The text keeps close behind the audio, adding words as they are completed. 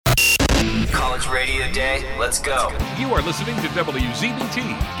College Radio Day. Let's go. You are listening to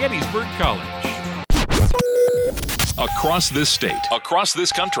Wzbt, Gettysburg College. Across this state, across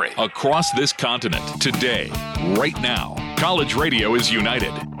this country, across this continent, today, right now, college radio is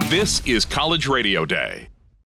united. This is College Radio Day.